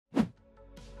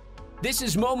This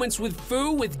is Moments with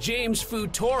Fu with James Fu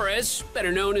Torres,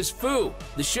 better known as Fu,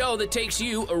 the show that takes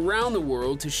you around the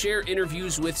world to share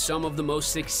interviews with some of the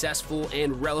most successful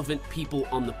and relevant people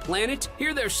on the planet,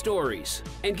 hear their stories,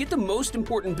 and get the most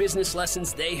important business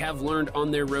lessons they have learned on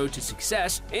their road to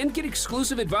success, and get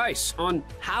exclusive advice on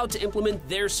how to implement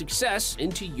their success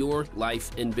into your life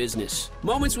and business.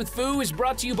 Moments with Fu is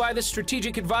brought to you by the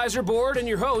Strategic Advisor Board and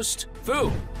your host,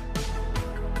 Fu.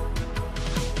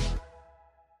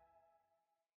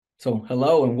 So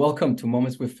hello and welcome to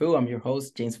Moments with Fu. I'm your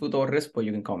host, James Fu Torres, but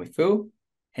you can call me Fu,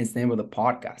 hence the name of the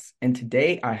podcast. And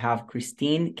today I have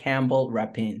Christine Campbell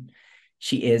Rapin.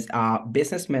 She is a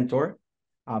business mentor,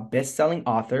 a best-selling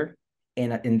author,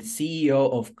 and the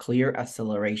CEO of Clear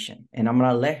Acceleration. And I'm going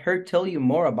to let her tell you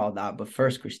more about that. But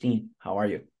first, Christine, how are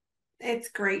you? It's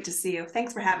great to see you.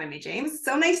 Thanks for having me, James.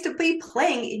 So nice to be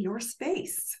playing in your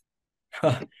space.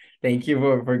 Thank you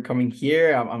for coming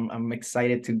here. I'm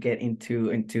excited to get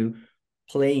into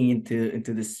playing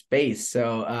into this space.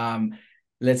 So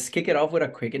let's kick it off with a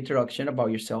quick introduction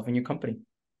about yourself and your company.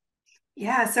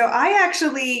 Yeah, so I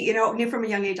actually, knew from a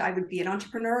young age I would be an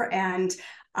entrepreneur, and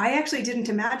I actually didn't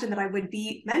imagine that I would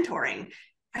be mentoring.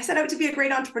 I set out to be a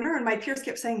great entrepreneur, and my peers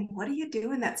kept saying, "What are you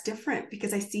doing that's different?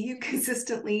 Because I see you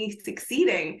consistently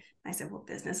succeeding." I said, "Well,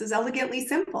 business is elegantly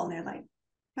simple." And they're like,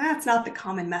 "That's not the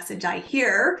common message I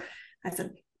hear." I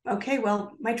said, "Okay,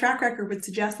 well, my track record would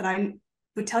suggest that I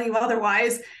would tell you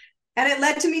otherwise." And it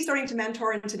led to me starting to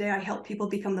mentor. And today I help people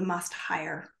become the must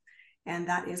hire. And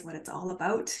that is what it's all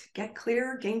about. Get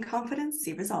clear, gain confidence,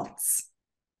 see results.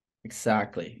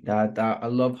 Exactly. That I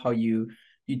love how you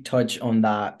touch on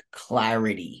that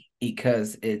clarity,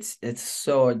 because it's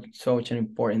such an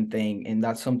important thing. And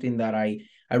that's something that I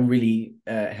really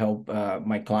help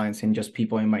my clients and just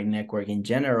people in my network in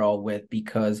general with,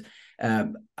 because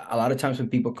a lot of times when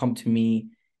people come to me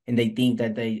and they think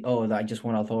that I just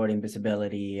want authority and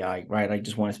visibility, I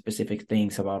just want specific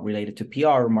things about related to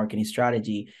PR or marketing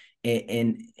strategy,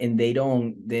 and they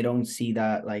don't see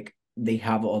that like they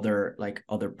have other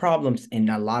problems, and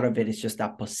a lot of it is just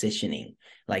that positioning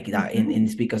like that, and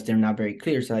it's because they're not very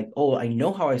clear. So like, oh, I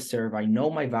know how I serve, I know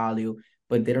my value,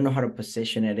 but they don't know how to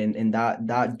position it. And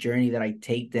that journey that I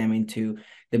take them into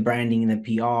the branding and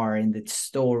the PR and the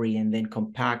story, and then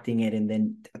compacting it and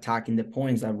then attacking the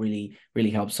points, that really, really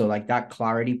helps. So like that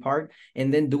clarity part,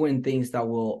 and then doing things that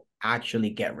will actually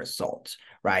get results,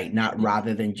 right? Not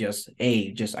rather than just,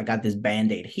 hey, I got this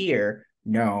Band-Aid here.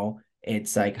 No,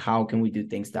 it's like, how can we do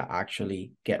things that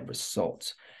actually get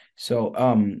results? So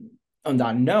on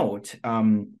that note,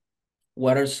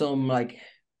 what are some like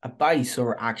advice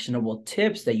or actionable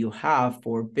tips that you have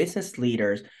for business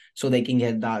leaders so they can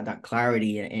get that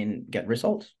clarity and get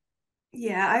results?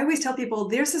 Yeah, I always tell people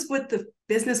this is what the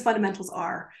business fundamentals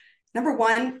are. Number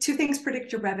one, two things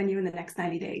predict your revenue in the next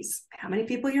 90 days. How many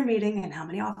people you're meeting and how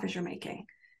many offers you're making.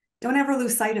 Don't ever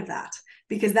lose sight of that,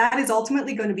 because that is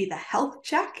ultimately going to be the health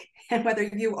check, and whether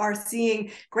you are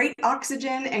seeing great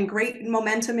oxygen and great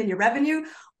momentum in your revenue,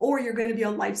 or you're going to be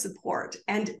on life support.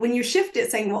 And when you shift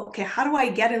it saying, well, okay, how do I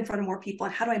get in front of more people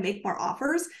and how do I make more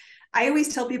offers? I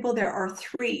always tell people there are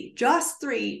just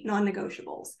three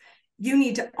non-negotiables. You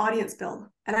need to audience build.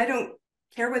 And I don't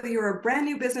care whether you're a brand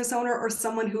new business owner or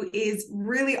someone who is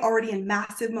really already in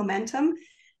massive momentum.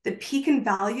 The peak in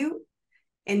value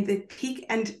and the peak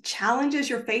and challenges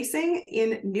you're facing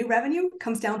in new revenue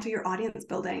comes down to your audience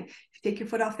building. If you take your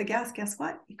foot off the gas, guess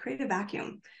what? You create a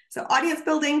vacuum. So audience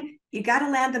building, you got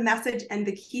to land the message. And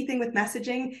the key thing with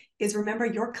messaging is, remember,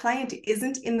 your client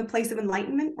isn't in the place of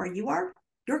enlightenment where you are.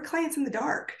 Your client's in the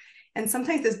dark. And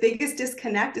sometimes this biggest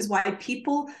disconnect is why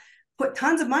people put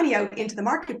tons of money out into the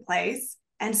marketplace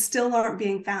and still aren't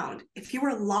being found. If you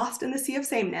are lost in the sea of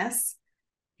sameness,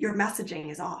 your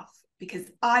messaging is off. Because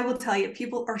I will tell you,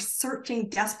 people are searching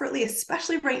desperately,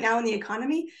 especially right now in the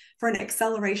economy, for an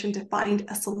acceleration to find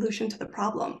a solution to the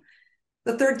problem.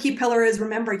 The third key pillar is,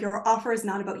 remember, your offer is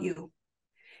not about you.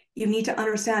 You need to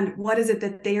understand what is it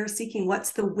that they are seeking,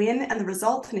 what's the win and the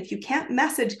result. And if you can't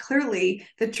message clearly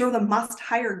that you're the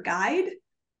must-hire guide,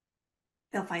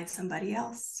 they'll find somebody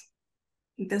else.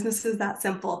 Business is that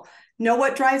simple. Know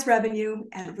what drives revenue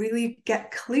and really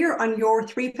get clear on your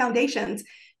three foundations.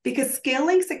 Because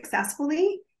scaling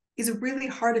successfully is really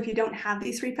hard if you don't have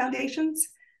these three foundations.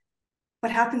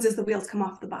 What happens is the wheels come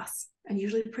off the bus, and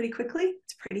usually pretty quickly.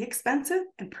 It's pretty expensive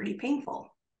and pretty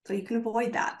painful. So you can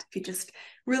avoid that if you just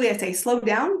really, I say, slow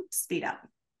down, speed up.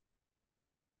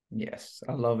 Yes,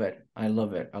 I love it. I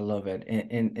love it. I love it.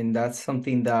 And that's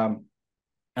something that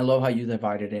I love how you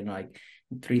divided it in like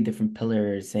three different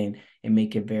pillars and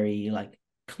make it very like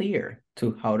clear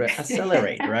to how to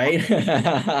accelerate, right?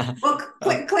 Well,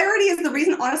 clarity is the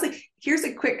reason. Honestly, here's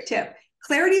a quick tip.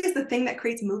 Clarity is the thing that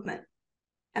creates movement.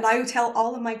 And I tell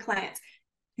all of my clients,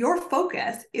 your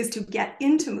focus is to get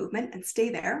into movement and stay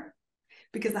there,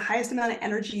 because the highest amount of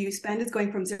energy you spend is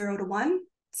going from 0 to 1.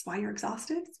 That's why you're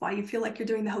exhausted. It's why you feel like you're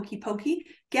doing the hokey pokey.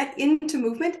 Get into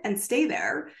movement and stay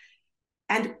there,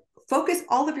 and focus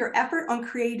all of your effort on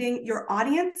creating your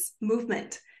audience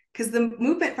movement, because the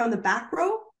movement from the back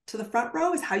row to the front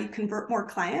row is how you convert more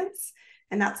clients.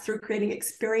 And that's through creating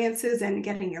experiences and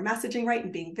getting your messaging right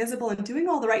and being visible and doing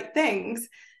all the right things.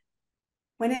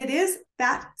 When it is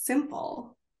that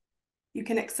simple, you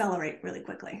can accelerate really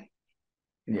quickly.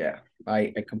 Yeah,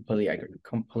 I completely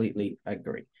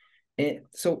agree. And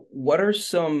so what are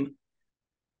some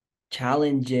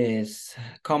challenges,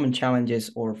 common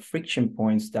challenges or friction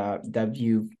points that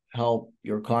you've helped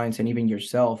your clients and even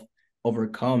yourself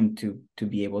overcome to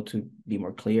be able to be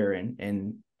more clear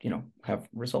and have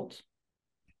results?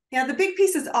 Yeah, the big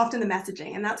piece is often the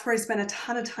messaging, and that's where I spend a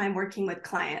ton of time working with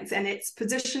clients. And it's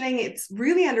positioning, it's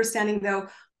really understanding though,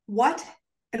 what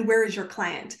and where is your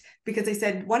client? Because I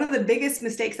said one of the biggest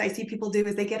mistakes I see people do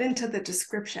is they get into the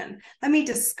description. Let me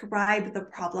describe the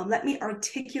problem. Let me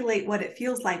articulate what it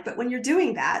feels like. But when you're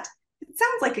doing that, it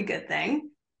sounds like a good thing.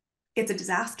 It's a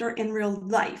disaster in real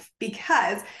life,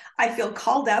 because I feel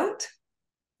called out.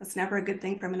 That's never a good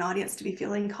thing from an audience, to be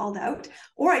feeling called out.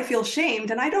 Or I feel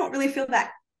shamed, and I don't really feel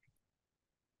that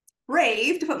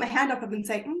brave to put my hand up and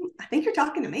say, I think you're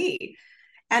talking to me.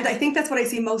 And I think that's what I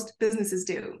see most businesses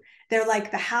do. They're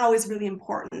like, the how is really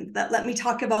important. That let me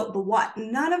talk about the what.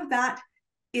 None of that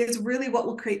is really what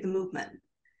will create the movement.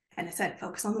 And I said,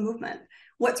 focus on the movement.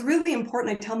 What's really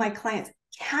important, I tell my clients,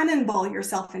 cannonball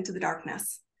yourself into the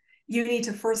darkness. You need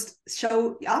to first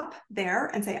show up there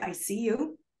and say, I see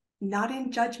you, not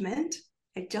in judgment.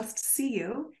 I just see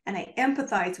you and I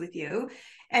empathize with you.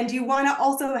 And you want to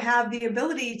also have the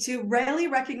ability to really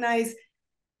recognize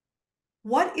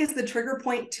what is the trigger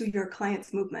point to your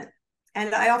client's movement.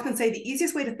 And I often say the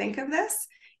easiest way to think of this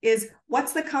is,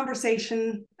 what's the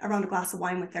conversation around a glass of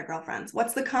wine with their girlfriends?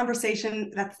 What's the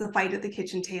conversation that's the fight at the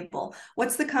kitchen table?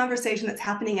 What's the conversation that's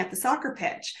happening at the soccer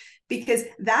pitch? Because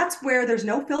that's where there's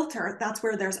no filter. That's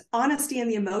where there's honesty in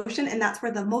the emotion. And that's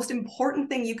where the most important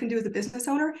thing you can do as a business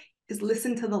owner is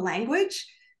listen to the language,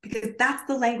 because that's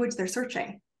the language they're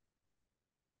searching,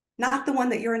 not the one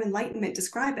that you're in enlightenment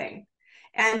describing.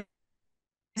 And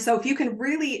so if you can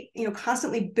really,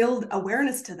 constantly build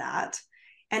awareness to that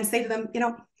and say to them,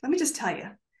 let me just tell you,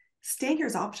 staying here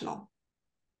is optional.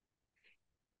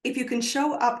 If you can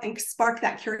show up and spark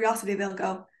that curiosity, they'll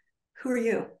go, who are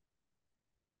you?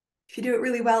 If you do it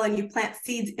really well and you plant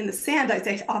seeds in the sand,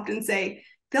 I often say,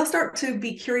 they'll start to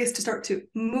be curious, to start to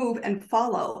move and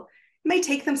follow. It may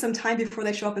take them some time before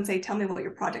they show up and say, tell me what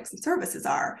your products and services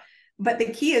are. But the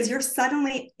key is, you're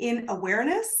suddenly in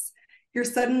awareness, you're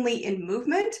suddenly in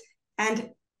movement. And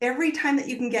every time that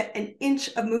you can get an inch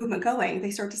of movement going,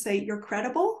 they start to say, you're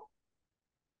credible,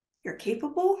 you're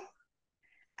capable,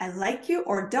 I like you,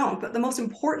 or don't. But the most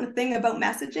important thing about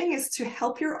messaging is to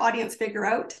help your audience figure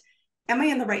out, am I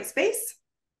in the right space?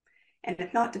 And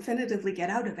if not, definitively get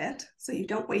out of it, so you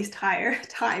don't waste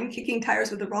time kicking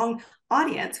tires with the wrong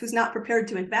audience who's not prepared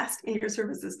to invest in your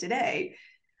services today.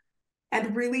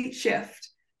 And really shift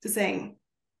to saying,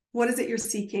 what is it you're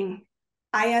seeking?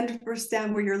 I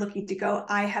understand where you're looking to go.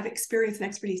 I have experience and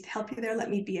expertise to help you there. Let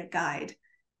me be a guide.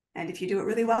 And if you do it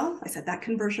really well, I said that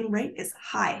conversion rate is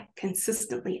high,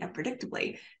 consistently and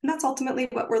predictably. And that's ultimately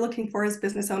what we're looking for as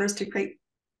business owners, to create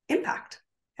impact.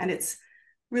 And it's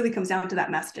really comes down to that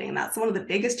messaging. And that's one of the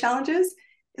biggest challenges,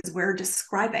 is we're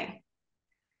describing.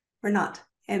 We're not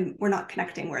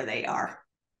connecting where they are.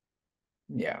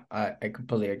 Yeah, I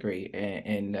completely agree.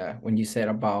 And when you said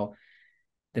about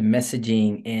the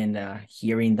messaging and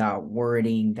hearing that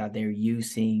wording that they're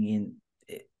using,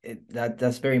 and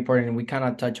that's very important. And we kind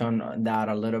of touch on that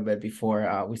a little bit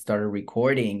before we started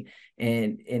recording.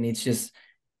 And it's just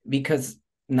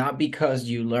not because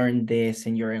you learned this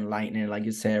and you're enlightened, like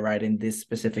you said, right, in this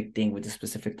specific thing with the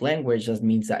specific language, just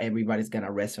means that everybody's going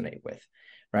to resonate with,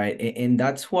 right? And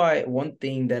that's why one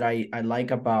thing that I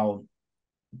like about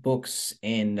books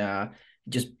and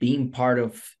just being part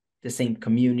of the same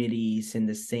communities and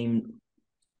the same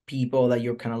people that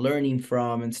you're kind of learning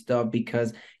from and stuff,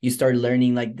 because you start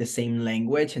learning like the same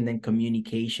language, and then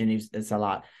communication is a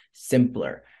lot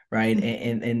simpler, right?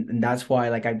 Mm-hmm. And that's why,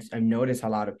 like, I've noticed a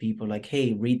lot of people like,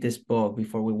 hey, read this book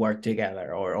before we work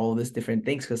together, or all these different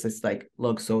things, because it's like,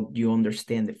 look, so you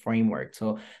understand the framework.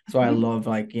 So I love,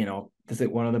 like, this is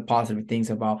one of the positive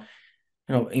things about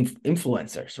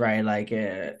influencers, right? Like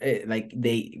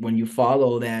they, when you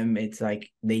follow them, it's like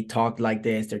they talk like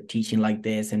this, they're teaching like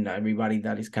this, and everybody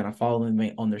that is kind of following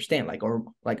may understand, like, or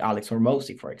like Alex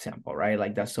Hormozi, for example, right?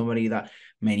 Like that's somebody that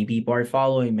many people are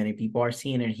following, many people are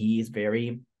seeing, and he is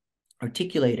very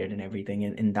articulated and everything,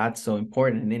 and that's so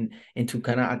important. And to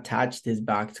kind of attach this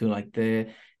back to like the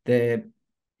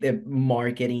the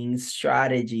marketing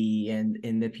strategy and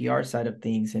in the PR side of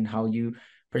things, and how you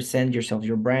present yourself,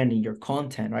 your branding, your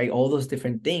content, right? All those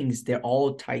different things, they're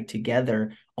all tied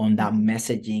together on that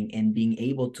messaging and being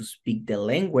able to speak the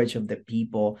language of the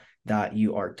people that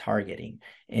you are targeting.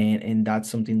 And that's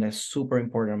something that's super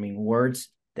important. I mean, words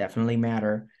definitely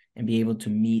matter, and be able to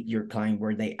meet your client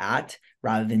where they at,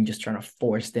 rather than just trying to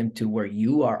force them to where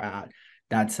you are at.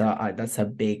 That's a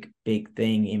big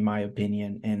thing in my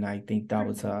opinion, and I think that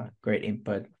was a great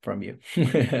input from you.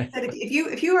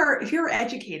 If you're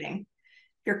educating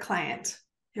your client,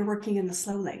 you're working in the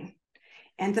slow lane.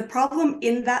 And the problem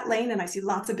in that lane, and I see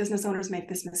lots of business owners make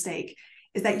this mistake,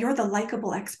 is that you're the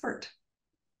likable expert.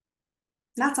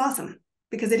 And that's awesome,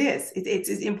 because it is. It's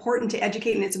important to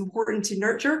educate and it's important to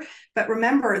nurture. But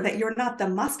remember that you're not the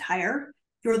must hire,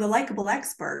 you're the likable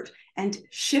expert. And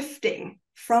shifting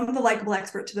from the likable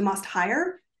expert to the must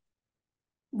hire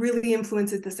really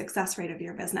influences the success rate of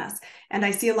your business. And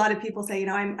I see a lot of people say,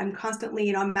 I'm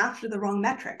constantly, I'm after the wrong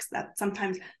metrics. That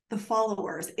sometimes the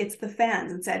followers, it's the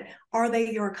fans, and said, are they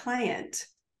your client?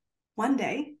 One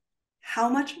day, how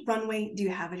much runway do you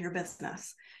have in your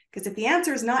business? Because if the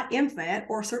answer is not infinite,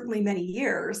 or certainly many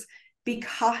years, be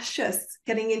cautious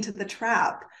getting into the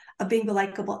trap of being the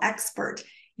likable expert.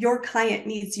 Your client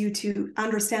needs you to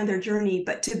understand their journey,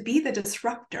 but to be the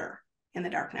disruptor in the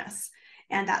darkness.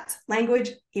 And that's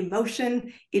language,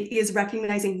 emotion. It is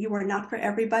recognizing you are not for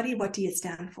everybody. What do you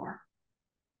stand for?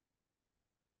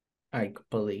 I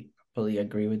completely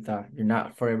agree with that. You're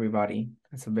not for everybody.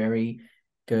 That's a very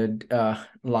good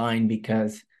line,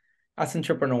 because as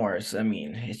entrepreneurs, I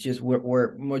mean, it's just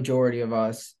we're majority of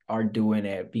us are doing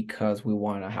it because we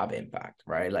want to have impact,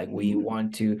 right? Like we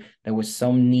want to, there was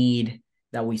some need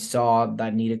that we saw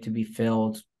that needed to be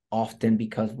filled, often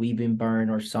because we've been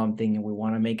burned or something, and we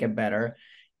want to make it better.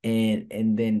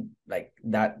 And then like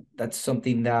that's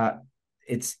something that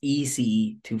it's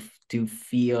easy to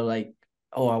feel like,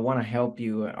 oh, I want to help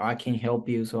you, I can help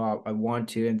you, so I want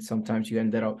to. And sometimes you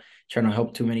ended up trying to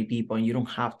help too many people, and you don't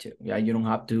have to. Yeah, you don't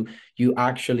have to. You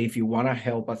actually, if you want to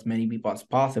help as many people as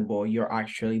possible, you're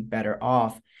actually better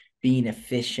off being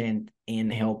efficient in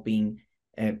helping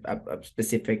a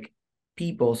specific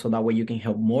people, so that way you can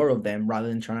help more of them, rather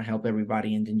than trying to help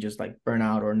everybody and then just like burn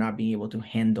out or not being able to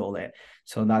handle it.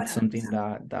 So that's 100%. Something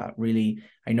that really,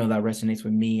 I know that resonates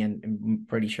with me, and I'm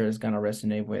pretty sure it's going to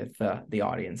resonate with the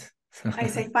audience. I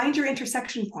say, find your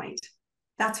intersection point.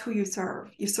 That's who you serve.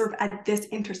 You serve at this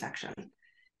intersection.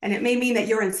 And it may mean that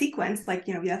you're in sequence, like,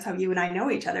 that's how you and I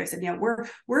know each other. I said,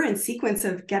 we're in sequence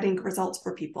of getting results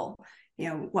for people.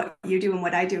 What you do and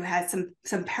what I do has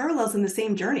some parallels in the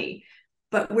same journey,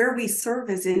 but where we serve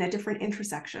is in a different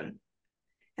intersection.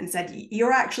 And said,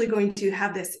 you're actually going to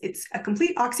have this, it's a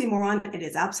complete oxymoron. It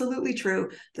is absolutely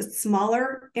true. The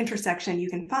smaller intersection you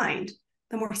can find,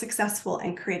 the more successful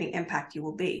and creating impact you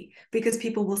will be, because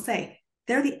people will say,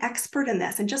 they're the expert in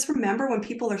this. And just remember, when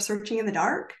people are searching in the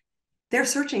dark, they're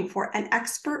searching for an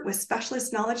expert with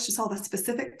specialist knowledge to solve a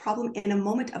specific problem in a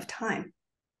moment of time.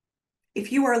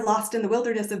 If you are lost in the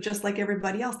wilderness of just like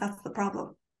everybody else, that's the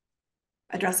problem.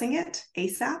 Addressing it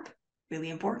ASAP, really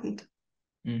important.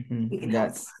 We can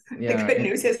help. The good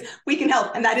news is we can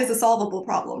help, and that is a solvable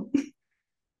problem.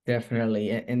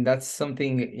 Definitely. And that's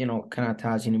something, kind of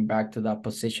attaching back to that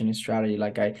positioning strategy.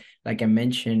 Like I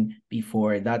mentioned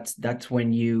before, that's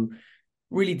when you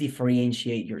really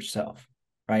differentiate yourself,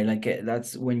 right? Like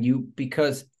that's when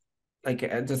because like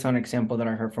just an example that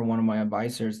I heard from one of my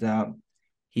advisors, that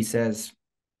he says,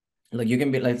 like, you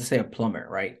can be, like, let's say a plumber,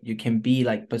 right? You can be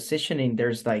like positioning,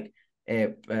 there's like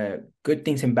good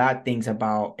things and bad things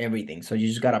about everything. So you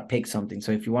just got to pick something.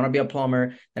 So if you want to be a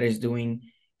plumber that is doing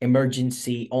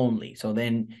emergency only, so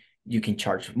then you can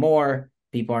charge more.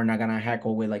 People are not going to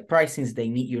heckle with like pricings. They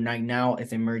need you right now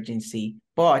as emergency,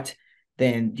 but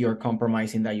then you're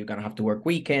compromising that you're going to have to work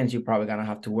weekends. You're probably going to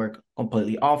have to work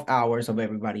completely off hours of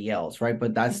everybody else, right?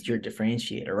 But that's your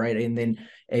differentiator, right? And then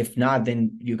if not,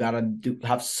 then you got to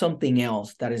have something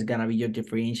else that is going to be your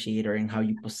differentiator in how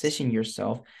you position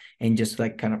yourself, and just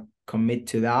like kind of commit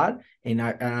to that, and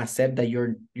accept that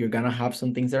you're going to have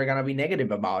some things that are going to be negative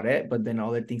about it, but then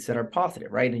other things that are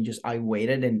positive, right? And just evaluate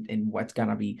it and what's going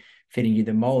to be fitting you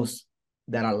the most,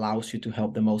 that allows you to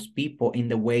help the most people in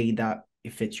the way that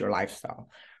it fits your lifestyle,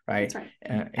 right? That's right.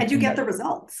 And And you get that, the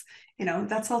results.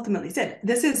 That's ultimately it.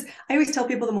 I always tell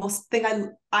people the most thing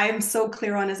I am so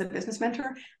clear on as a business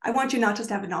mentor. I want you not just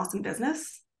to have an awesome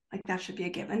business, like that should be a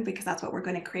given because that's what we're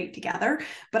going to create together,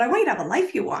 but I want you to have a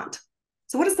life you want.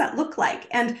 So what does that look like?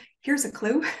 And here's a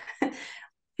clue.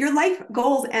 Your life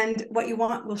goals and what you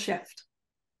want will shift.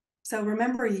 So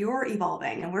remember, you're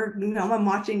evolving, and I'm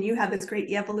watching you have this great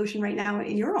evolution right now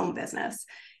in your own business.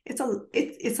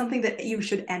 It's something that you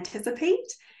should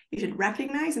anticipate. You should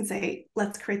recognize and say,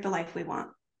 let's create the life we want.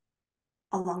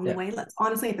 Along the yeah, way, let's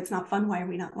honestly, if it's not fun, why are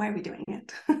we doing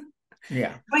it?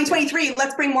 yeah, 2023,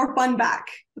 let's bring more fun back.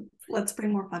 Let's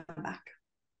bring more fun back.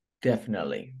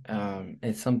 definitely.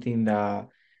 It's something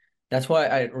that's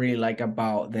what I really like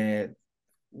about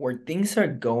where things are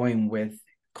going with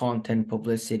content,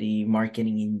 publicity,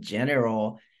 marketing in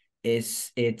general,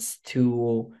 is it's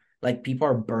to like people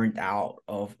are burnt out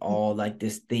of all like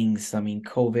these things. I mean,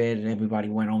 COVID, everybody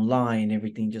went online,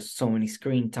 everything, just so many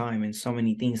screen time and so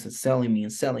many things that's selling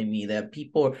me that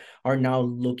people are now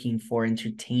looking for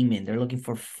entertainment. They're looking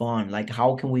for fun. Like,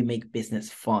 how can we make business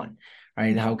fun?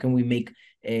 Right? How can we make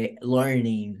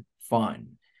learning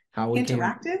fun? How we can.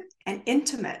 Interactive and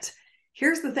intimate.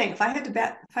 Here's the thing: if I had to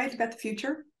bet the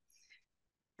future,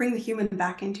 bring the human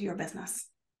back into your business.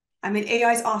 I mean,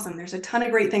 AI is awesome. There's a ton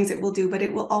of great things it will do, but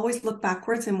it will always look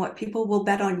backwards. And what people will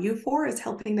bet on you for is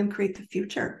helping them create the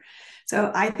future.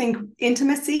 So I think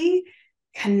intimacy,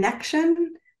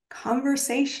 connection,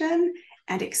 conversation,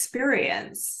 and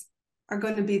experience are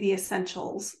going to be the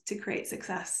essentials to create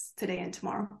success today and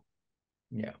tomorrow.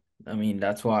 Yeah. I mean,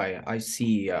 that's why I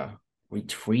see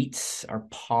retreats are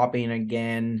popping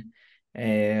again.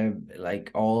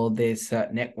 Like all these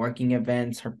networking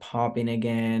events are popping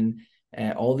again.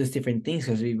 All these different things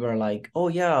because people are like, oh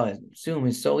yeah, Zoom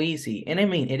is so easy. And I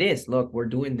mean, it is. Look, we're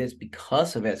doing this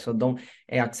because of it. So don't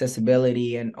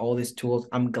accessibility and all these tools.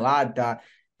 I'm glad that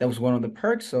that was one of the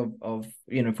perks of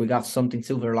if we got something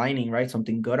silver lining, right?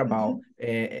 Something good about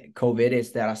COVID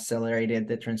is that accelerated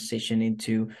the transition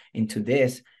into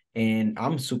this. And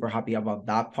I'm super happy about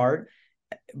that part,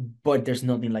 but there's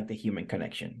nothing like the human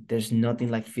connection. There's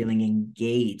nothing like feeling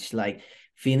engaged, like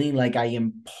feeling like I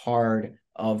am part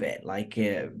of it. Like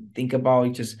think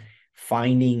about just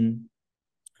finding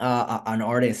an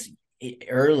artist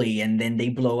early and then they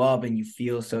blow up and you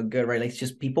feel so good, right? Like it's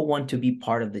just people want to be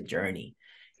part of the journey.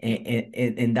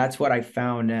 And that's what I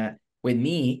found with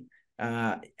me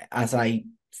as I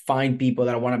find people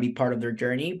that want to be part of their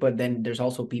journey, but then there's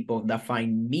also people that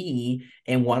find me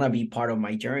and want to be part of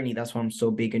my journey. That's why I'm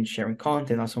so big in sharing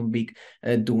content. That's why I'm big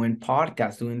doing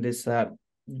podcasts, doing this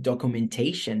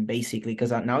documentation, basically,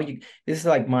 because now this is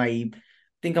like I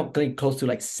think I'm getting close to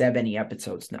like 70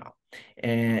 episodes now.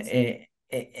 And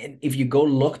if you go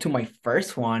look to my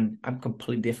first one, I'm a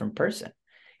completely different person.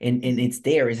 And it's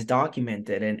there, it's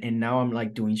documented, and now I'm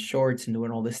like doing shorts and doing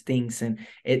all these things, and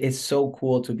it's so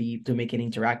cool to make it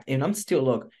interact. And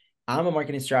I'm a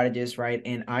marketing strategist, right?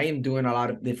 And I am doing a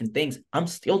lot of different things. I'm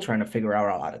still trying to figure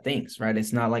out a lot of things, right?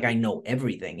 It's not like I know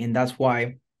everything, and that's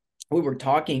why we were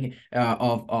talking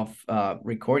of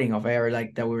recording of air,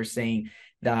 like that we were saying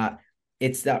that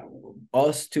it's that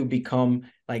us to become,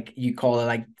 like you call it,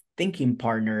 like thinking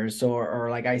partners,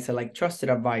 or like I said, like trusted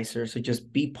advisors. So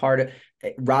just be part of,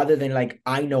 rather than like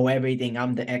I know everything,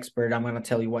 I'm the expert, I'm going to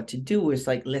tell you what to do. It's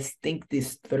like, let's think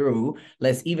this through,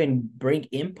 let's even bring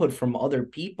input from other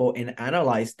people and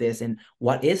analyze this, and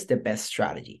what is the best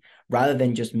strategy, rather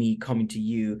than just me coming to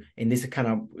you. And this is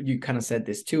you kind of said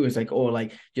this too, it's like, oh,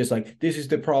 like just like this is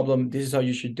the problem, this is how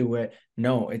you should do it.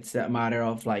 No, it's a matter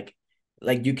of like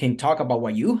you can talk about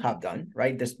what you have done,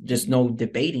 right? There's just no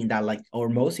debating that, like, or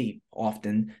mostly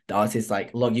often does. It's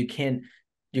like, look, you can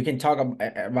talk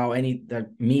about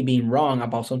me being wrong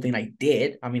about something I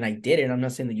did. I mean, I did it. I'm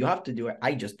not saying that you have to do it.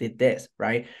 I just did this,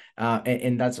 right?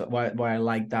 And that's why I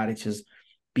like that. It's just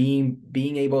being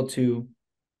able to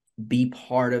be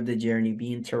part of the journey,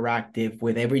 be interactive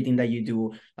with everything that you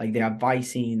do, like the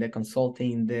advising, the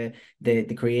consulting,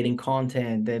 the creating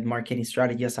content, the marketing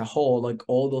strategy as a whole, like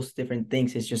all those different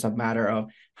things. It's just a matter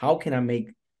of how can I make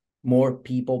more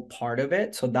people part of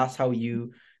it. So that's how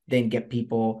you then get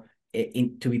people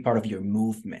to be part of your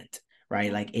movement,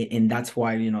 right? Like, and that's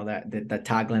why, that the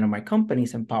tagline of my company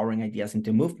is empowering ideas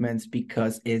into movements,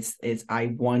 because it's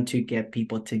I want to get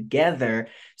people together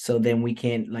so then we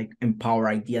can like empower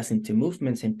ideas into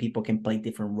movements and people can play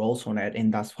different roles on it,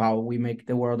 and that's how we make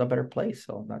the world a better place.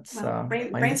 So that's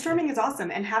brainstorming is awesome,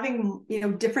 and having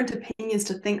different opinions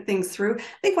to think things through. I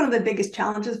think one of the biggest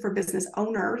challenges for business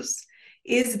owners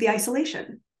is the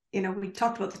isolation. we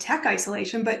talked about the tech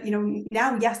isolation, but,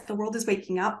 now, yes, the world is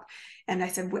waking up. And I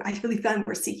said, I really found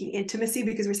we're seeking intimacy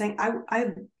because we're saying,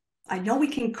 I know we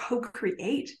can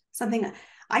co-create something.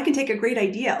 I can take a great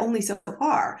idea only so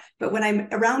far, but when I'm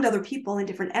around other people and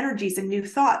different energies and new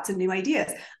thoughts and new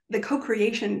ideas, the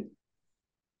co-creation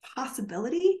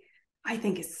possibility, I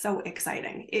think, is so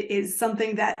exciting. It is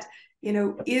something that,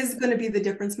 is going to be the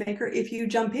difference maker if you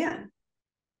jump in.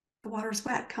 The water's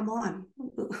wet, come on.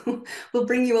 We'll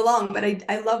bring you along. But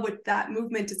I love what that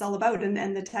movement is all about,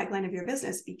 and the tagline of your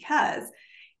business, because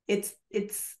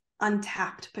it's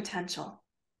untapped potential.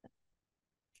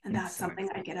 And that's something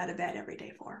I get out of bed every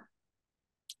day for.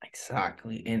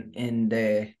 Exactly. And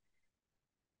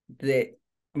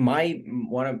my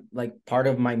one of like part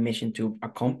of my mission to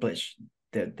accomplish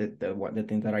the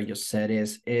thing that I just said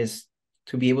is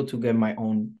to be able to get my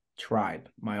own tribe,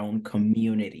 my own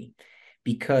community,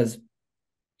 because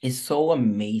it's so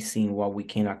amazing what we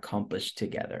can accomplish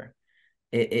together.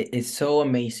 It's so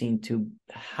amazing to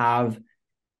have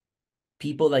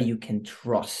people that you can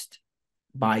trust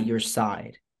by your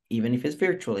side, even if it's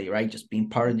virtually, right? Just being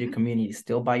part of your community,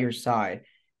 still by your side,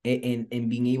 and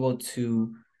being able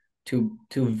to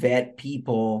vet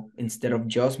people instead of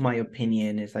just my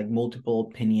opinion. It's like multiple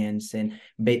opinions, and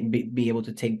be able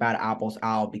to take bad apples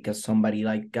out because somebody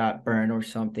like got burned or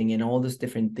something, and all those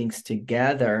different things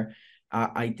together.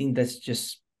 I think that's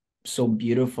just so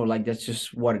beautiful. Like that's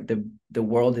just what the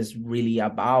world is really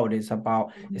about. It's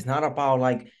not about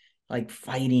like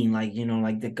fighting, like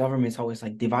like the government's always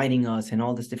like dividing us and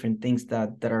all these different things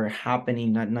that are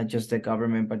happening, not just the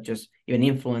government, but just even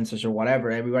influencers or whatever,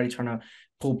 everybody trying to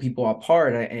pull people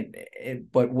apart.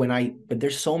 But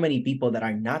there's so many people that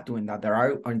are not doing that, there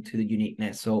are onto the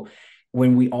uniqueness. So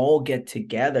when we all get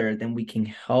together, then we can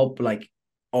help like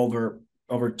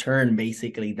overturn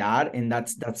basically that. And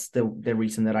that's the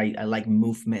reason that I like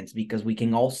movements, because we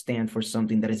can all stand for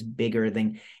something that is bigger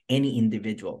than any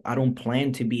individual. I don't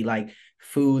plan to be like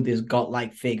food, this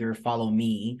godlike figure, follow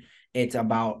me. It's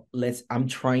about I'm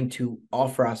trying to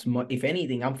offer as much, if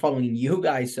anything, I'm following you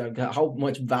guys. So how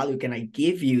much value can I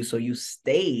give you so you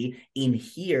stay in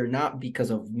here, not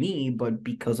because of me, but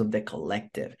because of the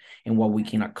collective and what we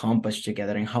can accomplish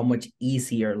together, and how much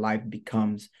easier life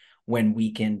becomes when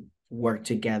we can work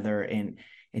together and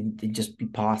just be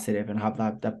positive and have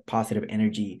that positive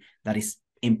energy that is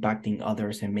impacting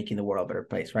others and making the world a better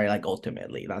place, right? Like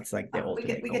ultimately, that's like the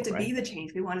ultimate we goal, get to right? be the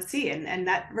change we want to see, and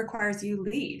that requires you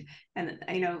lead. And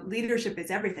leadership is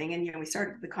everything. And we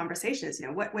started the conversations.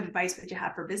 What advice would you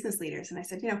have for business leaders? And I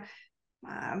said,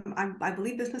 I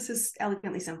believe business is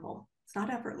elegantly simple. It's not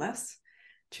effortless.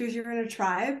 Choose your inner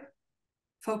tribe.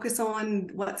 Focus on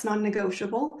what's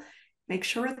non-negotiable. Make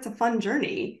sure it's a fun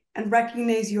journey, and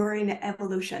recognize you're in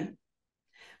evolution.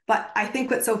 But I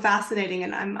think what's so fascinating,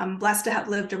 and I'm blessed to have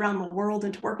lived around the world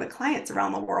and to work with clients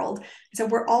around the world, so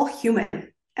we're all human.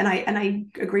 And I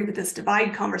agree with this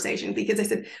divide conversation, because I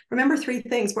said, remember 3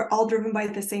 things. We're all driven by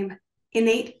the same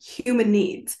innate human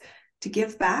needs: to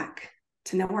give back,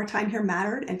 to know our time here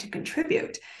mattered, and to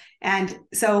contribute. And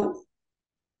so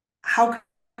how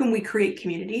can we create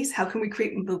communities? How can we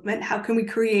create movement? How can we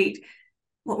create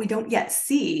what we don't yet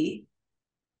see?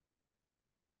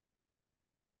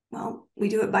 Well, we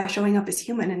do it by showing up as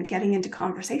human and getting into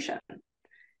conversation,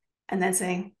 and then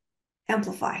saying,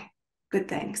 amplify good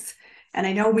things. And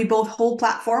I know we both hold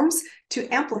platforms to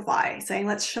amplify, saying,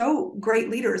 let's show great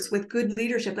leaders with good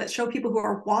leadership. Let's show people who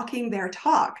are walking their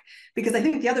talk, because I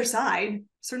think the other side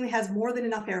certainly has more than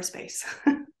enough airspace.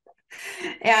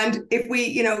 And if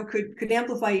we, could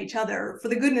amplify each other for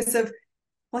the goodness of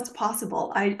what's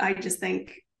possible, I just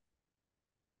think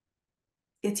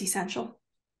it's essential.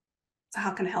 So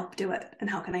how can I help do it? And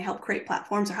how can I help create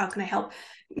platforms? Or how can I help,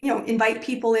 invite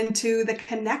people into the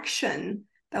connection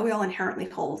that we all inherently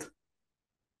hold?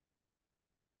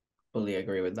 Fully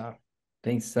agree with that.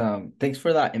 Thanks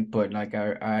for that input. Like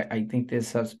I think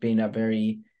this has been a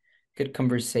very good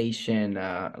conversation.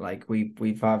 Like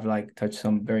we've have like touched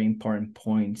some very important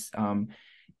points.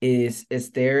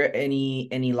 Is there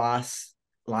any last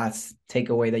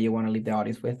takeaway that you want to leave the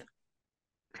audience with?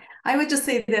 I would just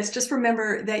say this: just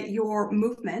remember that your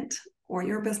movement or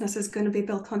your business is going to be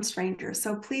built on strangers.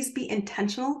 So please be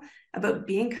intentional about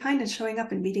being kind and showing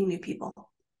up and meeting new people.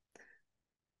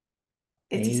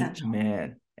 It's essential.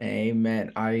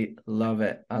 Amen. I love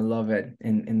it.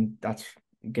 And that's,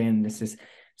 again, this is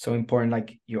so important.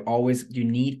 Like you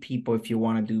need people if you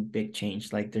want to do big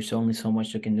change. Like there's only so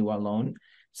much you can do alone.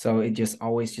 So it just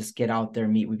always just get out there,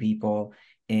 meet with people,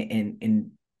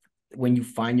 and when you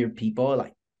find your people,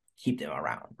 like keep them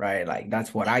around, right? Like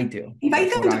that's what I do. Invite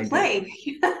That's them what to I play.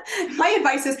 My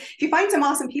advice is, if you find some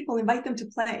awesome people, invite them to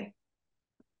play.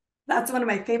 That's one of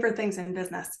my favorite things in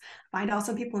business. Find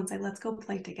awesome people and say, let's go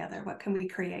play together. What can we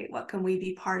create? What can we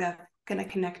be part of? Going to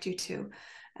connect you to?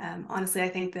 Honestly, I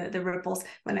think the ripples,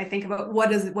 when I think about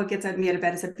what gets me out of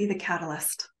bed, is to be the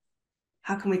catalyst.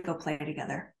 How can we go play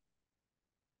together?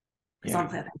 Because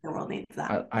honestly, I think the world needs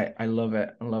that. I love it.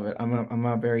 I love it.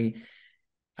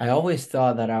 I always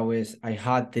thought that I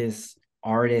had this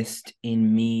artist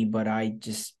in me, but I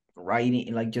just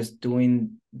writing, like just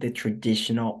doing the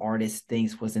traditional artist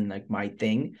things wasn't like my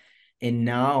thing. And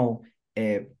now,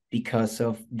 because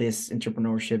of this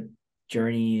entrepreneurship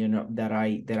journey, that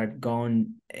I've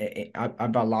gone,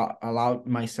 I've allowed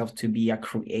myself to be a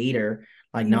creator,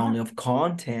 like not only of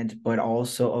content but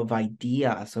also of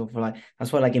ideas. So for like,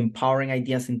 that's why like empowering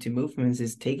ideas into movements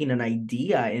is taking an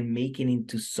idea and making it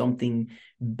into something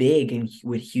big and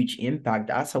with huge impact.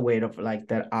 That's a way of like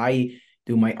that I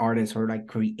do my artist or like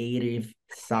creative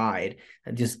side,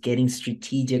 and just getting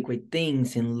strategic with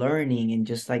things and learning and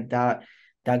just like that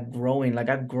growing. Like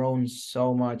I've grown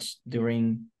so much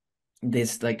during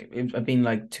this, like I've been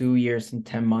like 2 years and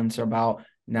 10 months about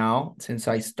now since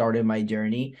I started my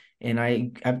journey, and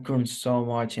I've grown so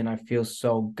much and I feel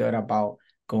so good about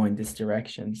going this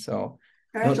direction. So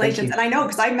congratulations. And I know,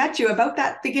 because I met you about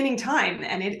that beginning time,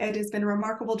 and it has been a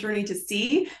remarkable journey to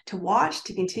see, to watch,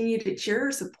 to continue to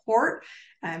cheer, support.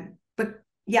 But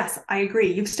yes, I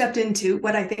agree. You've stepped into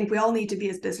what I think we all need to be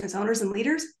as business owners and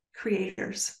leaders,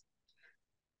 creators.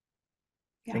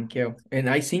 Yeah. Thank you. And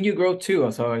I've seen you grow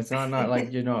too. So it's not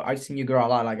like, I've seen you grow a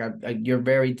lot. Like you're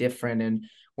very different and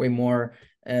way more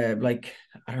like,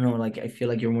 I don't know, like I feel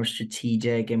like you're more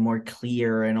strategic and more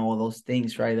clear and all those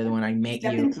things, right? Than when I met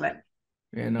Step you. Into it.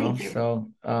 Thank you. So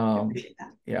I appreciate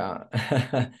that.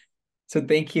 Yeah. So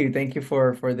thank you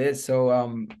for this. So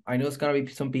I know it's gonna be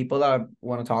some people that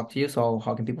want to talk to you. So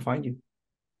how can people find you?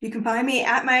 You can find me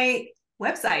at my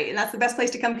website, and that's the best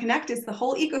place to come connect. Is the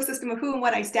whole ecosystem of who and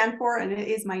what I stand for, and it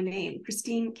is my name,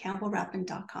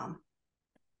 ChristineCampbellRapin.com.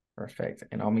 Perfect.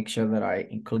 And I'll make sure that I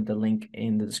include the link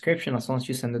in the description as long as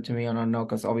you send it to me. I don't know,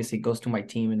 because obviously it goes to my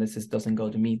team and this doesn't go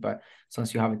to me, but as long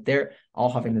as you have it there, I'll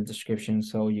have it in the description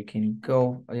so you can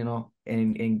go,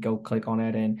 and go click on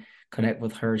it and connect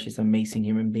with her. She's an amazing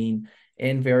human being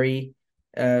and very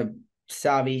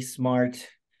savvy, smart.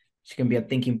 She can be a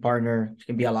thinking partner. She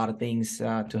can be a lot of things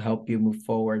to help you move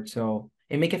forward. So,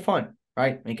 and make it fun,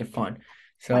 right? Make it fun.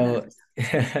 So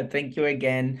thank you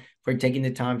again for taking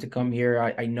the time to come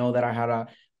here. I know that I had a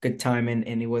good time and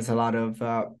it was a lot of,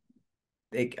 got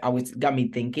me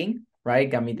thinking, right?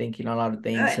 Got me thinking a lot of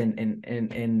things.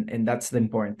 And that's the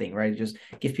important thing, right? Just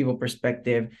give people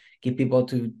perspective, give people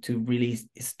to really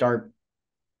start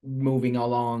moving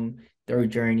along their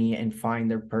journey and find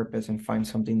their purpose and find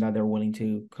something that they're willing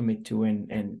to commit to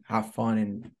and have fun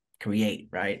and create,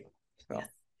 right? So yes.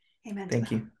 Amen.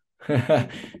 Thank you.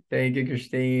 Thank you,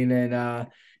 Christine. And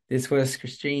this was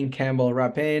Christine Campbell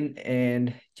Rapin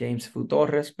and James Fu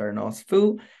Torres, better known as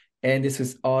Fu. And this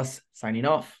was us signing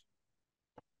off.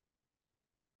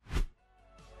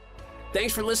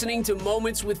 Thanks for listening to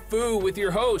Moments with Fu with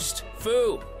your host,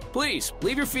 Fu. Please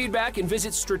leave your feedback and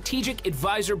visit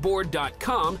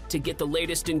strategicadvisorboard.com to get the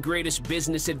latest and greatest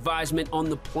business advisement on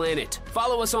the planet.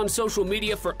 Follow us on social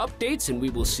media for updates, and we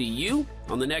will see you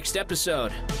on the next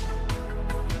episode.